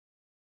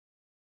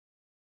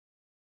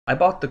I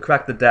bought the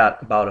Crack the DAT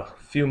about a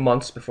few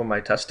months before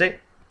my test date.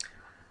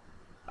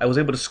 I was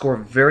able to score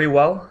very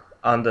well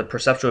on the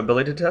perceptual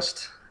ability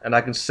test, and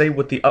I can say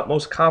with the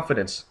utmost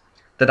confidence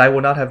that I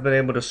would not have been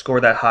able to score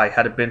that high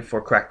had it been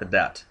for Crack the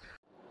DAT.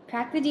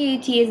 Crack the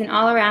DAT is an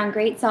all-around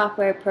great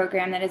software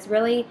program that has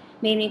really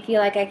made me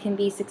feel like I can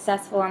be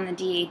successful on the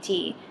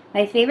DAT.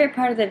 My favorite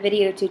part of the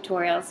video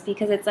tutorials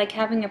because it's like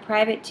having a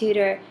private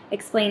tutor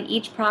explain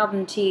each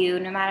problem to you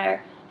no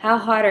matter how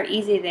hard or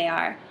easy they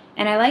are.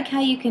 And I like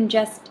how you can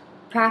just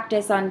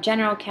practice on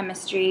general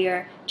chemistry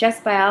or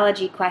just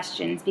biology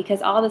questions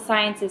because all the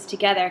sciences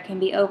together can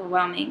be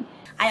overwhelming.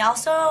 I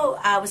also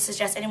would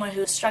suggest anyone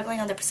who's struggling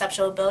on the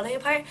perceptual ability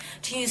part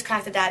to use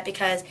Crack the DAT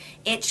because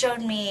it showed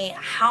me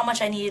how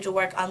much I needed to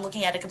work on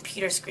looking at a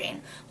computer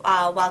screen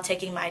while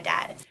taking my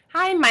DAT.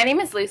 Hi, my name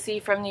is Lucy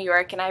from New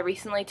York and I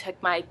recently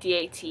took my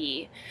DAT.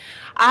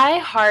 I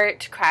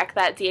heart Crack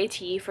that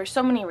DAT for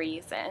so many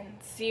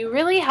reasons. You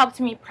really helped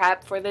me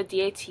prep for the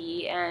DAT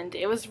and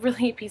it was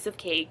really a piece of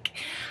cake.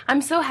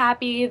 I'm so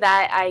happy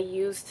that I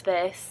used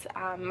this.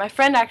 My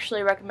friend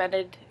actually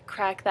recommended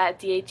Crack that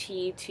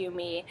DAT to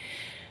me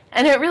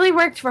and it really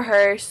worked for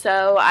her,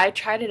 so I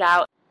tried it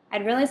out.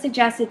 I'd really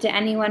suggest it to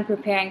anyone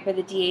preparing for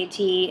the DAT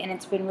and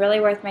it's been really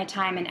worth my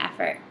time and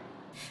effort.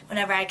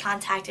 Whenever I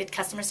contacted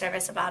customer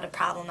service about a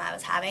problem I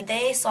was having,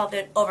 they solved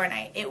it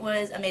overnight. It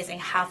was amazing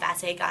how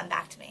fast they had gotten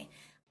back to me.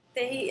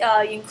 They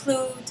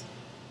include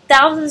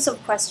thousands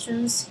of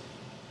questions.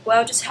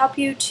 Well, just help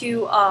you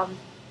to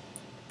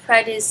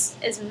practice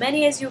as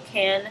many as you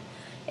can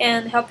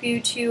and help you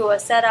to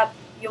set up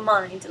your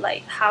mind,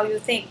 like how you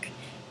think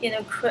in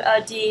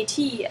a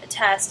DAT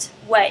test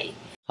way.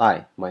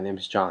 Hi, my name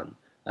is John.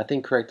 I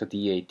think Crack the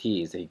DAT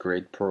is a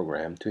great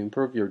program to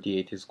improve your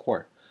DAT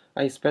score.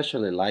 I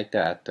especially like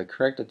that the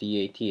Crack the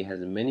DAT has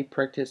many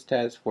practice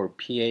tests for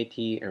PAT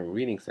and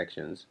reading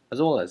sections,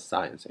 as well as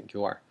science and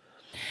QR.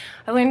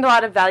 I learned a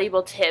lot of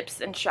valuable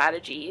tips and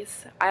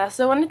strategies. I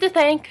also wanted to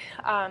thank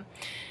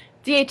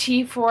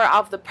DAT for all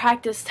of the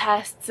practice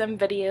tests and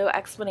video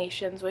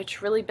explanations,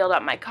 which really built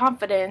up my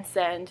confidence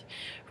and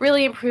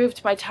really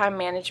improved my time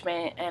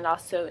management and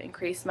also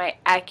increased my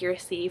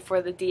accuracy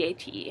for the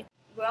DAT.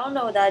 We all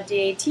know that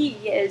DAT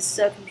is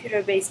a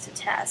computer-based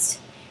test.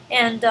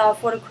 And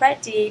for the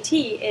Crack DAT,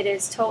 it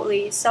is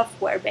totally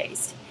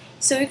software-based.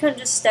 So you can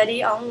just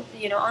study on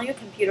your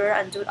computer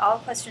and do all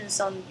questions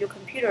on your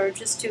computer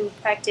just to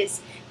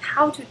practice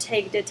how to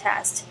take the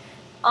test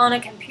on a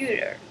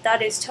computer.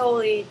 That is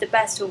totally the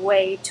best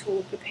way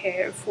to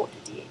prepare for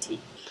the DAT.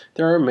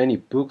 There are many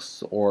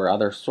books or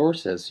other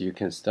sources you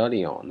can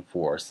study on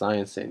for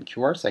science and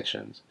QR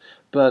sections,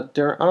 but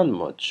there aren't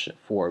much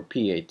for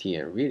PAT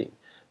and reading.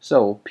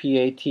 So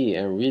PAT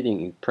and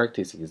reading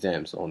practice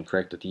exams on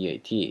Crack the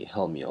DAT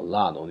helped me a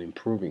lot on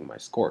improving my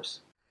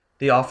scores.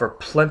 They offer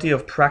plenty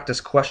of practice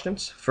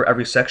questions for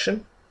every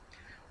section.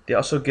 They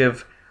also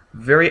give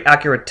very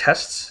accurate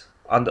tests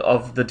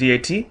of the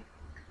DAT.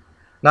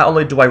 Not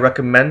only do I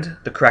recommend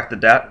the Crack the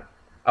DAT,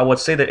 I would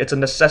say that it's a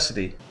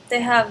necessity. They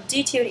have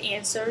detailed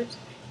answers,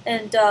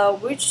 and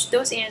which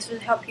those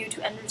answers help you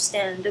to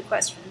understand the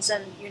questions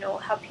and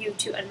help you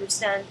to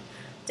understand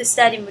the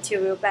study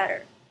material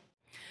better.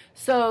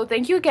 So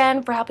thank you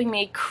again for helping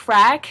me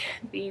crack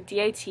the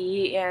DAT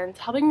and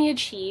helping me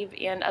achieve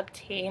and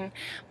obtain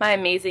my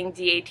amazing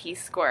DAT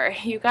score.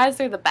 You guys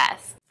are the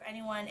best. For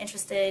anyone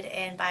interested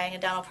in buying a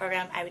dental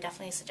program, I would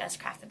definitely suggest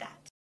Crack the DAT.